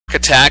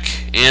attack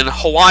in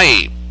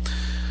Hawaii.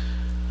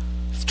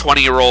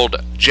 20-year-old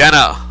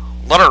Jana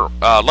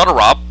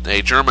Lutterup,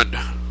 a German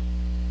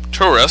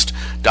tourist,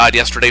 died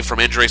yesterday from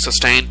injuries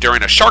sustained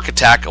during a shark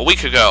attack a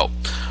week ago.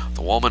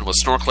 The woman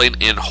was snorkeling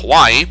in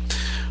Hawaii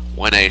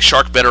when a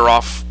shark bit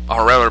off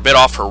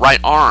her right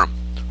arm.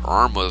 Her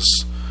arm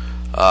was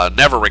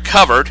never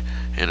recovered.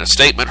 In a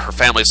statement, her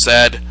family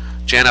said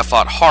Jana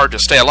fought hard to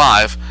stay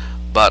alive,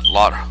 but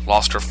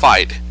lost her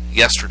fight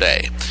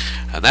yesterday.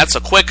 And that's a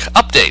quick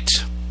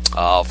update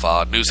of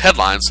news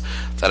headlines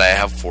that I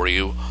have for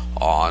you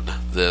on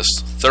this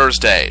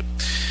Thursday.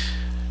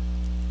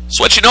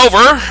 Switching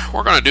over,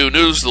 we're going to do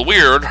News of the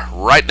Weird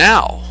right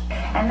now.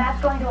 And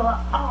that's going to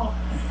oh,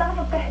 son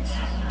of a bitch.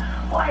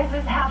 Why is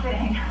this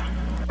happening?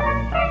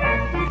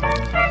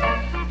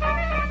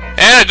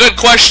 And a good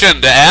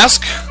question to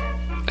ask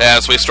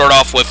as we start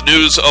off with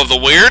News of the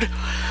Weird.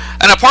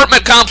 An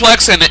apartment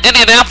complex in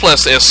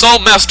Indianapolis is so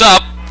messed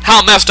up.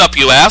 How messed up,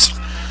 you ask?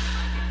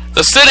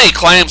 The city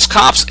claims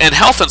cops and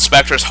health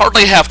inspectors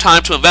hardly have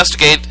time to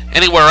investigate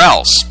anywhere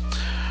else.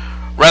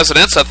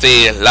 Residents at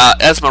the La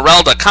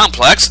Esmeralda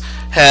complex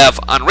have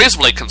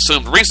unreasonably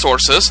consumed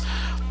resources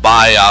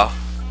by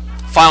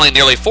filing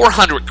nearly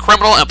 400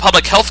 criminal and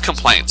public health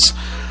complaints.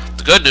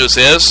 The good news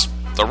is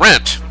the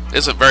rent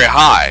isn't very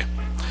high.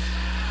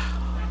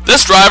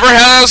 This driver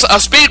has a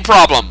speed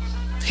problem.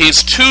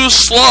 He's too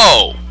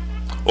slow.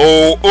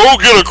 Oh, I'll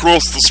get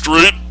across the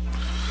street.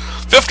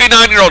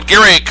 59-year-old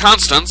Gary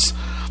Constance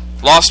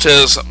lost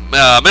his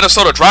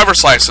Minnesota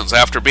driver's license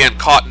after being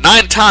caught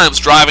 9 times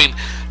driving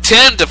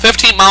 10 to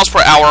 15 miles per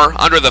hour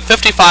under the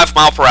 55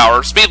 mile per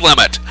hour speed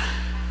limit.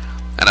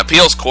 An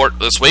appeals court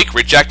this week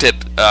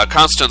rejected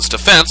Constance's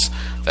defense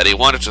that he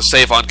wanted to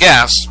save on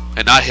gas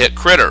and not hit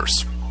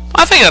critters.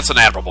 I think that's an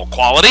admirable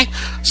quality.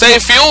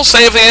 Save fuel,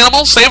 save the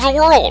animals, save the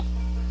world.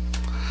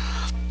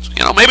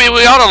 You know, maybe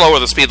we ought to lower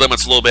the speed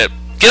limits a little bit.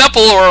 Get up a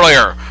little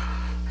earlier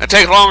and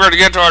take longer to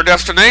get to our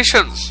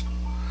destinations.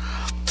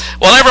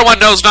 Well, everyone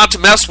knows not to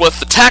mess with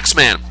the tax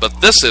man,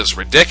 but this is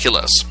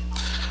ridiculous.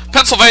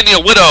 Pennsylvania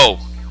widow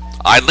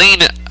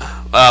Eileen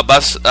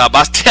let's see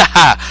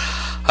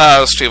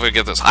if we can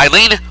get this.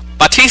 Eileen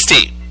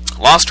Battisti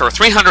lost her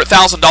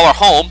 $300,000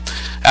 home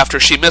after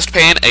she missed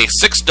paying a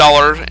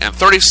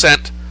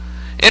 $6.30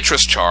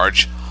 interest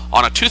charge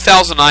on a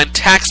 2009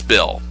 tax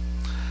bill.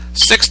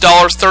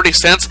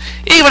 $6.30?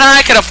 Even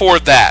I can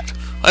afford that.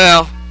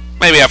 Well,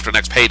 maybe after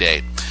next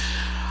payday.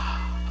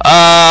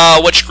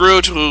 Which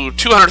grew to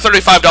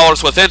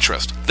 $235 with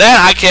interest.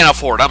 That I can't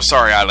afford. I'm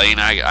sorry, Eileen.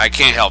 I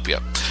can't help you.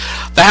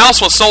 The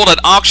house was sold at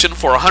auction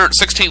for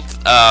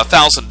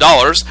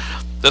 $116,000.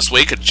 This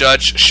week, a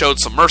judge showed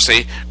some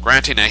mercy,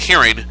 granting a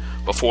hearing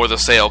before the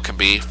sale can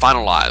be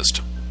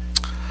finalized.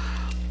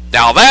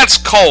 Now that's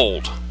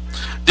cold.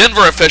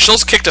 Denver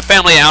officials kicked a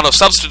family out of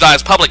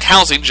subsidized public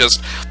housing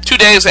just 2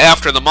 days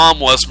after the mom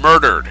was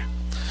murdered.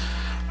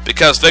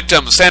 Because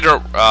victim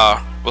Sandra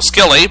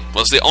Waskilly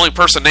was the only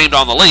person named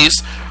on the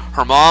lease,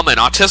 her mom and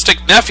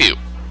autistic nephew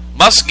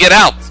must get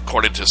out,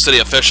 according to city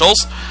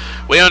officials.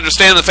 We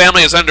understand the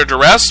family is under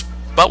duress,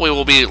 but we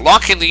will be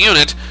locking the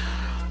unit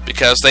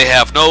because they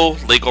have no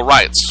legal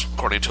rights,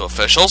 according to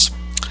officials.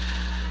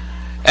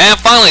 And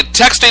finally,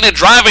 texting and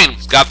driving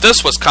got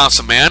this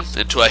Wisconsin man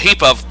into a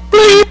heap of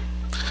bleep.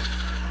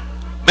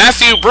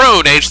 Matthew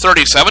Brune, age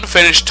 37,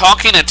 finished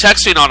talking and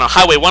texting on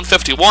Highway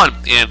 151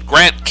 in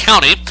Grant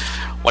County.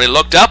 When he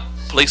looked up,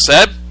 police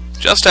said,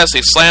 just as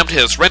he slammed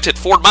his rented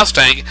Ford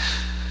Mustang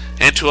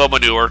into a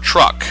manure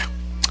truck.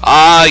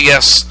 Ah,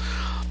 yes,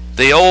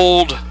 the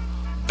old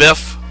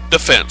Biff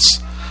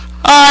defense.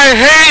 I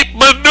hate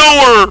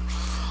manure!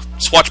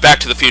 Just watch Back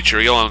to the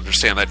Future, you'll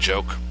understand that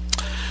joke.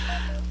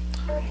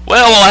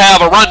 Well, we'll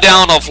have a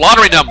rundown of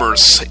lottery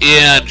numbers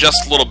in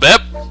just a little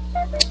bit.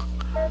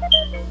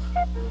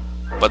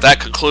 But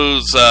that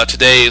concludes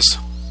today's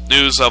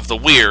News of the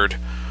Weird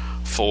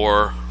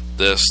for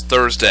this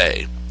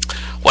Thursday.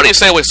 What do you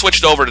say we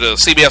switch it over to the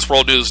CBS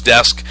World News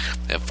desk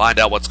and find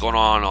out what's going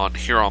on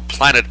here on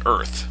planet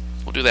Earth?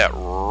 We'll do that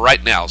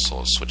right now, so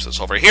we'll switch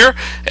this over here,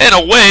 and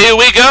away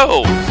we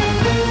go!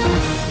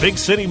 Big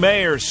city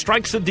mayor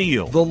strikes a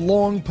deal. The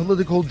long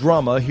political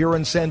drama here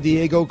in San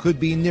Diego could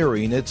be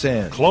nearing its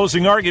end.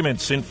 Closing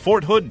arguments in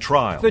Fort Hood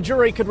trial. The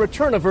jury could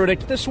return a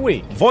verdict this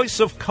week. Voice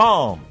of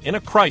calm in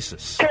a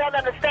crisis. Tell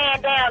them to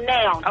stand down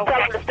now. Tell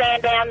them to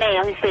stand down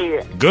now, he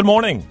said. Good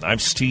morning. I'm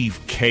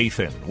Steve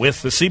Kathan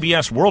with the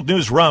CBS World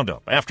News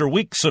Roundup. After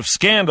weeks of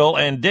scandal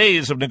and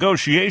days of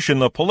negotiation,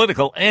 the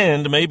political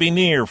end may be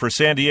near for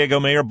San Diego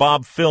Mayor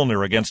Bob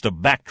Filner against a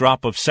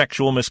backdrop of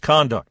sexual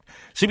misconduct.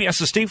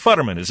 CBS's Steve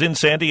Futterman is in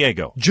San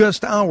Diego.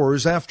 Just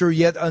hours after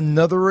yet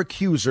another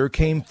accuser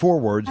came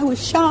forward, I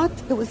was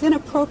shocked. It was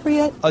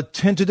inappropriate. A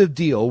tentative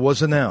deal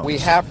was announced. We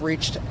have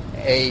reached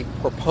a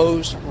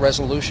proposed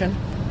resolution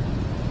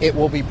It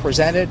will be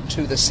presented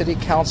to the City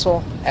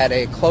Council at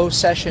a closed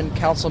session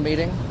council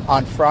meeting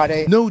on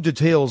Friday. No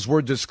details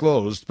were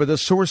disclosed, but a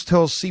source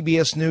tells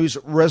CBS News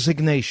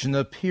resignation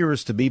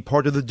appears to be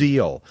part of the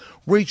deal.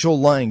 Rachel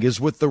Lang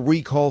is with the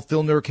Recall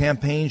Filner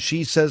campaign.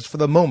 She says for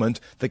the moment,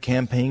 the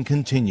campaign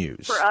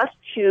continues. For us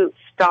to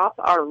stop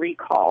our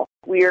recall,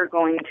 we are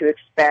going to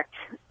expect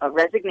a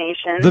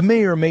resignation. The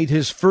mayor made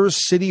his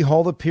first City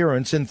Hall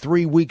appearance in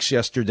 3 weeks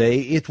yesterday.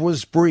 It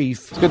was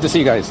brief. It's good to see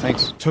you guys.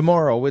 Thanks.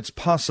 Tomorrow, it's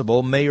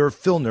possible Mayor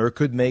Filner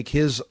could make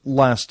his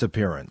last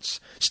appearance.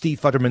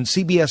 Steve Futterman,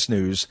 CBS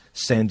News,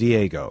 San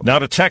Diego. Now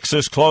to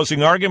Texas.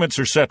 Closing arguments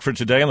are set for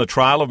today in the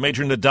trial of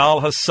Major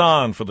Nidal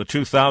Hassan for the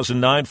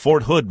 2009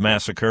 Fort Hood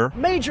massacre.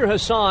 Major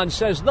Hassan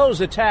says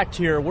those attacked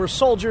here were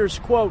soldiers,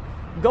 quote,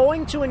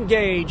 going to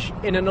engage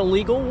in an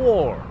illegal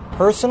war.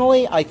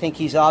 Personally, I think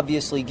he's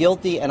obviously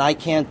guilty, and I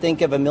can't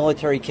think of a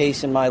military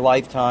case in my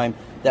lifetime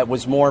that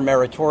was more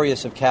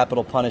meritorious of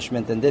capital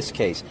punishment than this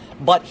case.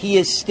 But he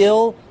is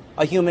still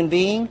a human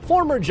being.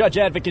 Former Judge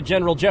Advocate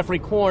General Jeffrey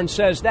Korn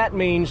says that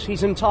means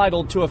he's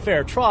entitled to a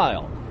fair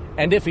trial.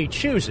 And if he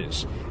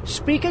chooses,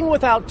 speaking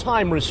without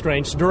time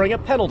restraints during a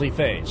penalty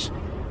phase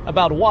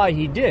about why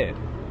he did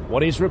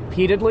what he's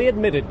repeatedly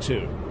admitted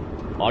to.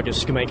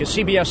 August Skamaka,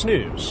 CBS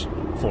News,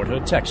 Fort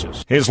Hood,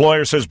 Texas. His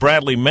lawyer says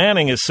Bradley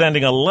Manning is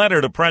sending a letter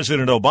to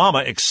President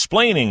Obama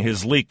explaining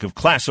his leak of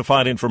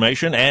classified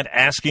information and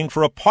asking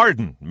for a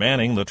pardon.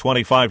 Manning, the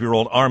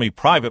 25-year-old Army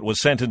private,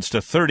 was sentenced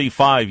to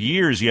 35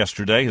 years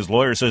yesterday. His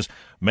lawyer says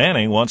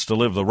Manning wants to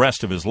live the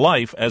rest of his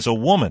life as a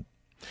woman.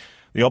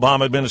 The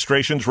Obama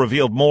administration's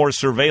revealed more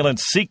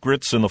surveillance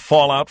secrets in the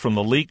fallout from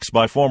the leaks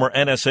by former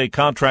NSA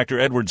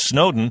contractor Edward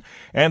Snowden,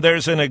 and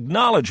there's an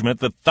acknowledgement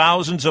that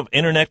thousands of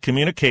Internet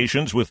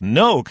communications with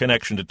no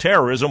connection to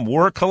terrorism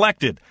were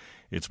collected.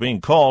 It's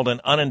being called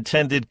an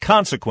unintended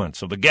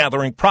consequence of the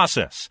gathering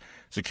process.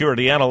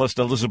 Security analyst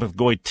Elizabeth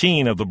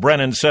Goitin of the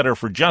Brennan Center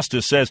for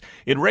Justice says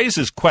it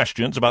raises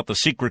questions about the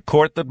secret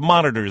court that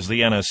monitors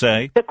the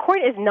NSA. The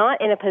court is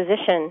not in a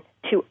position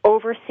to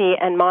oversee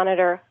and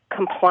monitor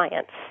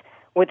compliance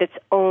with its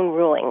own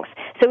rulings.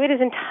 So it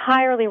is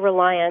entirely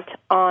reliant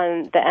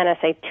on the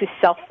NSA to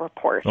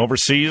self-report.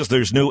 Overseas,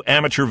 there's new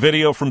amateur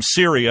video from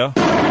Syria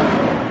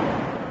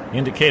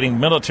indicating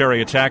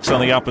military attacks on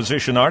the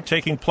opposition are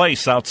taking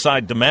place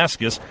outside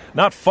Damascus,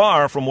 not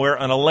far from where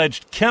an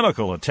alleged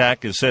chemical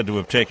attack is said to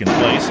have taken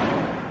place.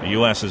 The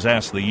U.S. has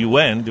asked the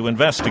UN to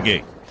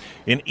investigate.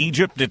 In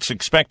Egypt, it's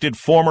expected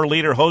former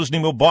leader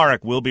Hosni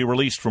Mubarak will be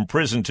released from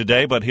prison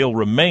today, but he'll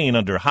remain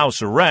under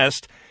house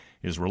arrest.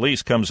 His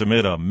release comes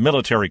amid a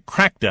military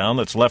crackdown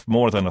that's left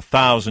more than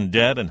 1,000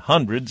 dead and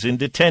hundreds in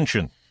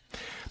detention.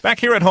 Back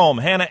here at home,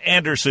 Hannah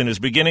Anderson is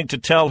beginning to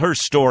tell her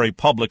story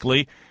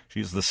publicly.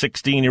 She's the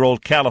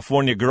 16-year-old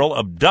California girl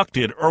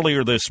abducted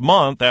earlier this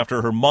month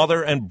after her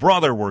mother and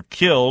brother were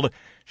killed.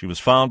 She was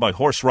found by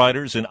horse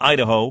riders in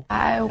Idaho.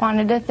 I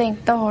wanted to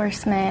thank the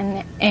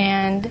horsemen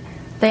and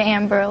the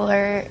Amber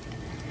Alert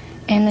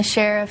and the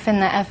sheriff and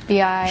the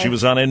FBI. She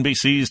was on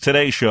NBC's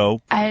Today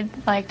Show. I'd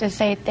like to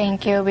say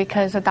thank you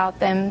because without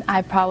them,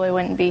 I probably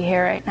wouldn't be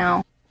here right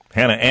now.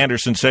 Hannah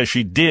Anderson says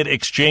she did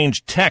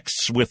exchange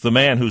texts with the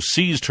man who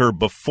seized her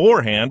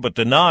beforehand, but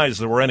denies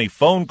there were any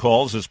phone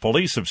calls, as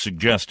police have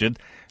suggested.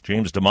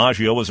 James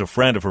DiMaggio was a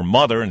friend of her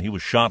mother, and he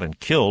was shot and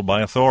killed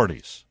by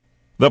authorities.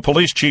 The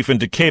police chief in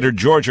Decatur,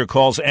 Georgia,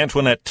 calls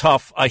Antoinette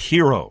Tuff a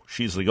hero.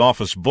 She's the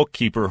office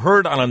bookkeeper,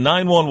 heard on a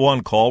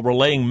 911 call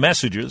relaying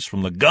messages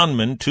from the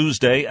gunman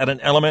Tuesday at an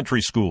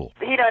elementary school.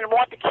 He doesn't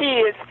want the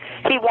kids.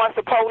 He wants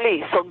the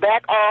police. So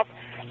back off.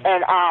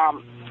 And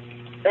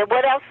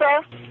what else,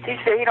 sir? He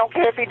said he don't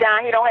care if he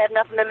dies. He don't have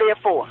nothing to live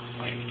for.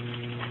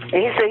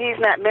 And he said he's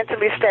not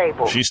mentally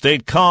stable. She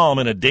stayed calm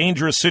in a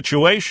dangerous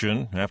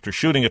situation. After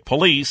shooting at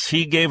police,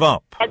 he gave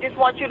up. I just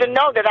want you to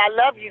know that I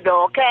love you,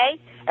 though,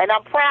 okay? And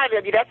I'm proud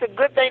of you. That's a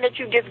good thing that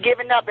you've just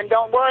given up, and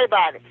don't worry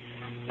about it.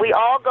 We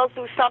all go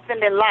through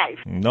something in life.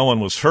 No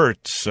one was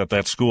hurt at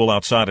that school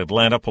outside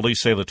Atlanta.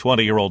 Police say the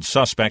 20-year-old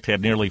suspect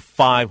had nearly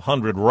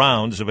 500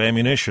 rounds of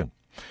ammunition.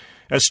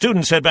 As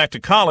students head back to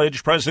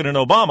college, President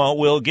Obama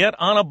will get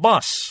on a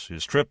bus.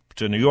 His trip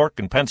to New York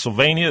and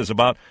Pennsylvania is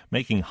about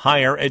making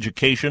higher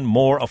education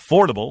more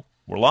affordable.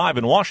 We're live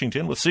in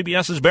Washington with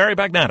CBS's Barry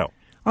Bagnatto.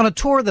 On a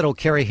tour that'll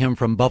carry him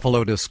from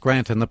Buffalo to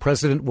Scranton, the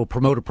president will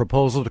promote a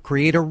proposal to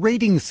create a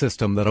rating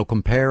system that'll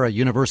compare a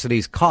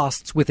university's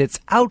costs with its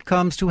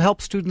outcomes to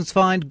help students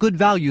find good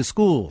value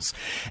schools.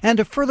 And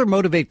to further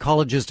motivate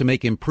colleges to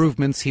make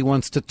improvements, he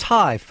wants to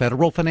tie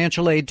federal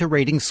financial aid to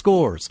rating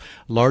scores.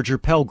 Larger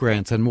Pell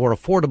Grants and more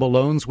affordable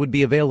loans would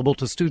be available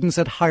to students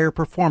at higher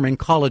performing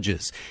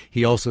colleges.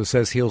 He also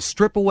says he'll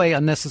strip away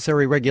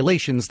unnecessary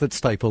regulations that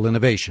stifle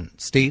innovation.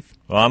 Steve?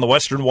 On the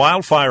western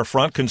wildfire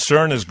front,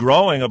 concern is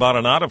growing about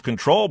an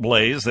out-of-control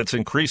blaze that's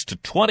increased to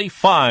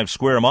 25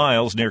 square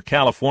miles near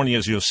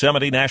California's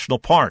Yosemite National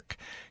Park.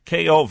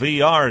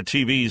 KOVR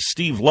TV's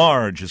Steve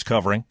Large is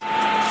covering.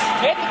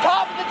 Hit the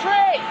top of the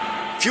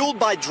tree! Fueled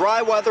by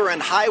dry weather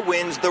and high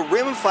winds, the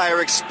rim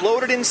fire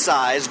exploded in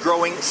size,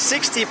 growing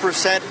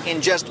 60%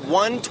 in just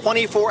one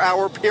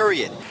 24-hour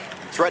period.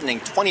 threatening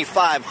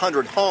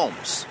 2,500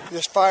 homes.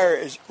 This fire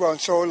is grown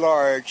so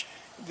large,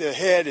 the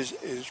head is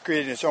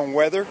creating its own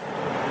weather.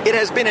 It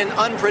has been an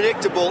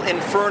unpredictable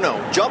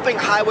inferno, jumping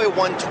Highway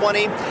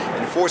 120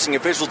 and forcing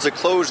officials to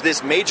close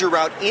this major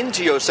route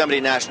into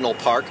Yosemite National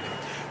Park.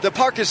 The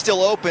park is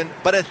still open,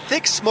 but a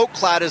thick smoke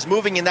cloud is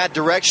moving in that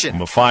direction.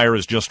 The fire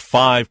is just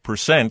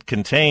 5%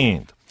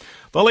 contained.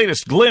 The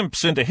latest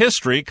glimpse into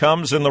history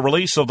comes in the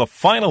release of the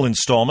final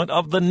installment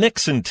of the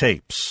Nixon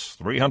tapes,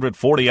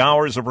 340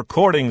 hours of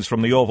recordings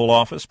from the Oval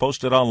Office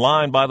posted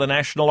online by the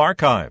National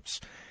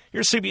Archives.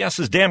 Here's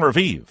CBS's Dan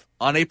Raviv.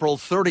 On April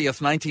 30th,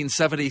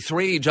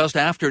 1973, just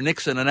after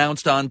Nixon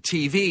announced on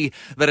TV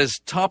that his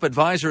top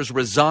advisors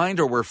resigned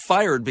or were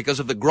fired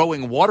because of the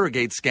growing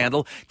Watergate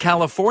scandal,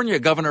 California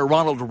Governor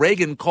Ronald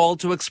Reagan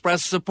called to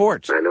express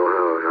support. I know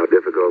how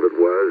difficult it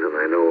was, and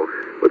I know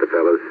what the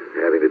fellows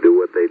having to do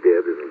what they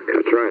did.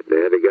 That's right,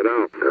 they had to get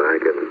out. So I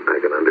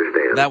can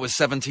understand. That was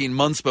 17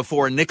 months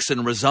before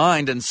Nixon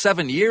resigned and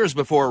 7 years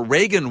before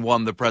Reagan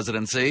won the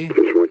presidency. Just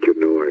want you to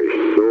know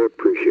I so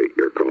appreciate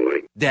your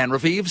calling. Dan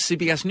Raviv,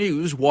 CBS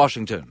News,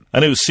 Washington.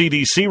 A new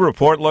CDC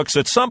report looks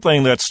at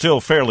something that's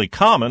still fairly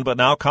common but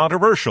now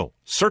controversial: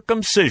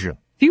 circumcision.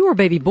 Fewer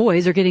baby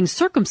boys are getting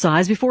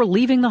circumcised before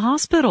leaving the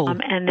hospital.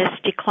 And this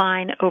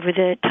decline over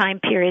the time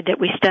period that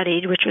we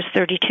studied, which was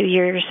 32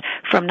 years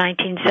from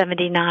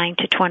 1979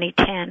 to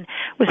 2010,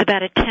 was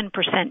about a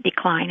 10%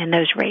 decline in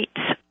those rates.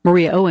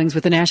 Maria Owings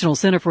with the National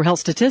Center for Health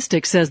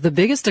Statistics says the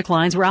biggest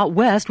declines were out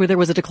west, where there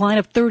was a decline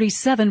of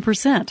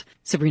 37%.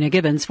 Sabrina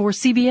Gibbons for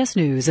CBS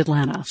News,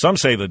 Atlanta. Some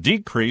say the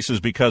decrease is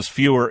because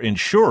fewer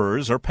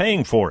insurers are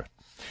paying for it.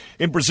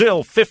 In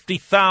Brazil,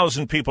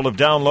 50,000 people have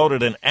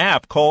downloaded an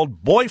app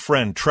called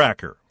Boyfriend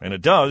Tracker, and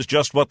it does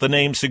just what the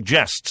name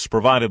suggests,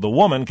 provided the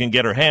woman can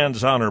get her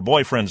hands on her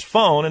boyfriend's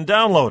phone and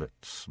download it.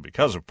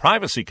 Because of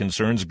privacy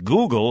concerns,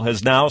 Google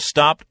has now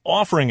stopped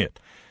offering it.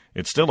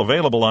 It's still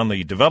available on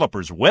the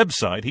developer's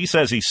website. He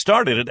says he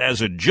started it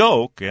as a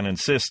joke and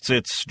insists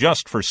it's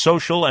just for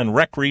social and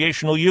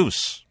recreational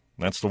use.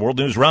 That's the World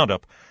News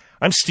Roundup.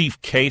 I'm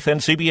Steve Kaith,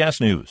 and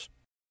CBS News.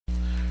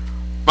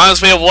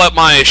 Reminds me of what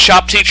my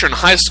shop teacher in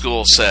high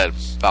school said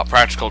about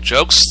practical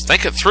jokes.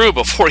 Think it through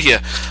before you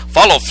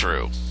follow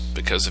through,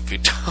 because if you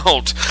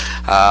don't,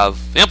 the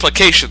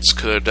implications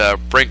could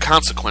bring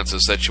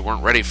consequences that you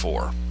weren't ready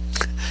for.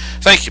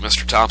 Thank you,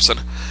 Mr. Thompson,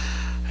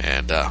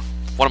 and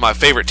one of my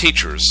favorite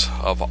teachers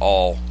of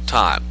all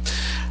time.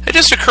 It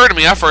just occurred to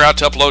me I forgot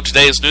to upload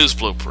today's news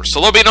blooper, so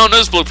there'll be no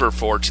news blooper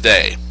for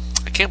today.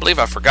 I can't believe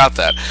I forgot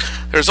that.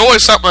 There's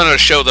always something on a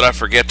show that I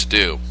forget to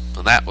do,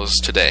 and that was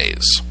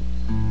today's.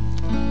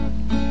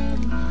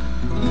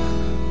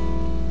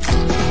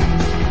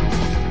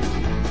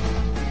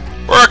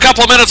 We're a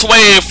couple of minutes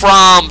away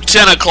from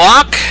 10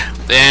 o'clock,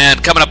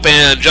 and coming up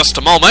in just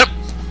a moment,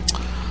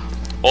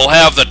 we'll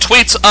have the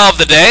tweets of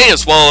the day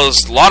as well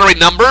as lottery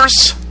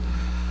numbers,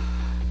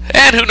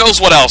 and who knows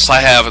what else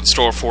I have in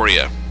store for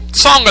you.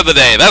 Song of the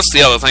day, that's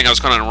the other thing I was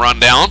going to run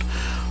down.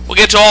 We'll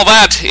get to all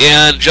that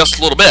in just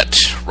a little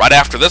bit, right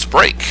after this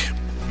break.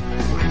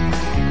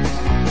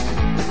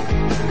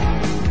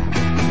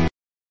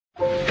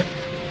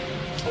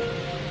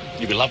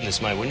 You'd be loving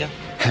this, mate, wouldn't you?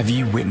 Have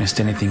you witnessed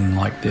anything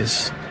like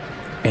this?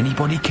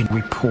 Anybody can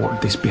report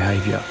this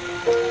behaviour.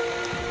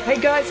 Hey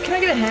guys, can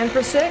I get a hand for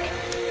a sec?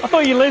 I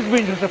thought you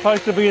lesbians were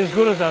supposed to be as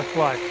good as us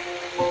blokes.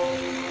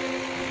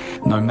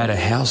 No matter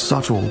how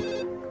subtle,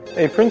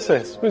 Hey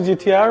princess, where's your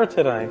tiara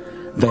today?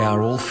 they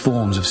are all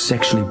forms of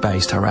sexually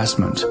based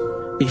harassment.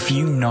 If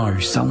you know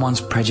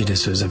someone's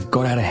prejudices have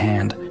got out of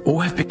hand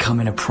or have become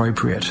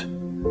inappropriate,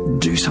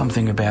 do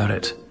something about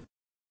it.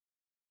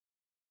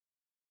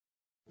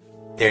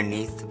 There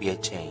needs to be a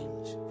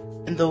change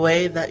in the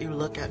way that you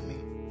look at me,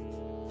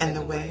 and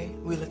the way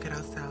we look at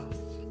ourselves,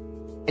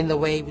 in the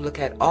way we look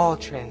at all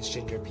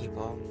transgender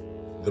people.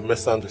 The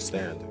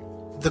misunderstanding.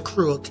 The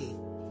cruelty.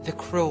 The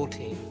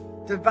cruelty.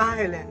 The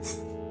violence.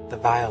 The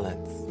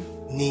violence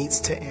needs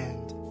to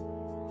end.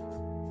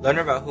 Learn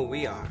about who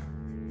we are.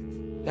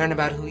 Learn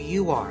about who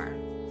you are.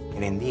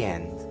 And in the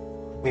end,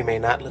 we may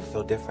not look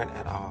so different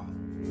at all.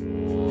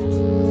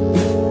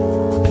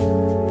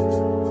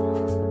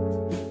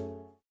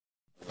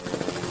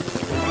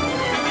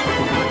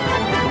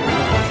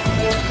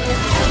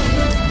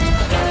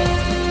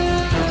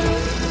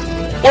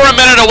 We're a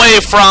minute away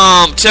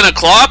from 10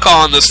 o'clock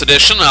on this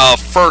edition of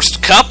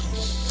First Cup.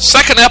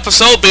 Second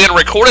episode being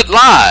recorded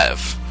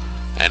live,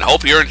 and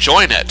hope you're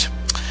enjoying it.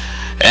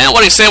 And what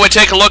do you say we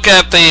take a look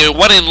at the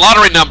winning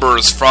lottery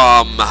numbers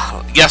from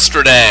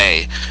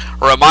yesterday?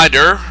 A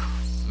reminder,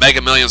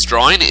 Mega Millions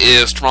drawing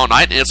is tomorrow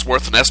night, and it's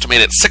worth an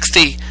estimated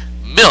 $60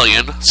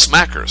 million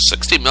smackers.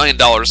 $60 million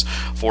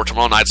for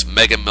tomorrow night's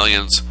Mega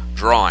Millions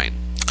drawing.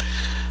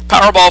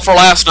 Powerball for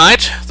last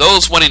night,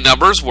 those winning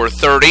numbers were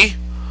 30,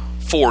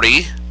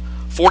 40,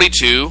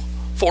 42,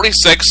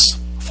 46,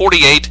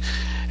 48,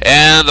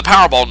 and the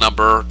Powerball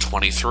number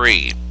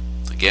 23.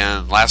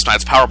 Again, last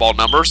night's Powerball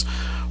numbers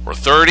were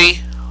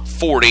 30,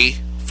 40,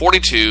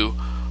 42,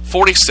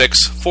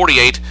 46,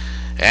 48,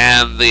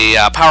 and the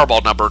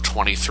Powerball number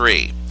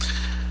 23.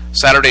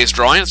 Saturday's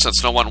drawing,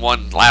 since no one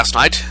won last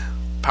night,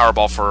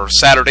 Powerball for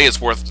Saturday is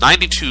worth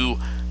 $92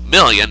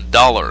 million.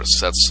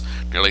 That's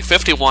nearly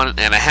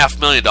 $51.5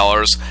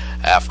 million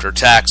after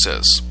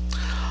taxes.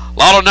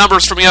 Lotto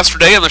numbers from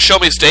yesterday in the Show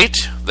Me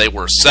State, they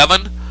were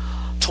 7,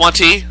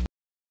 20,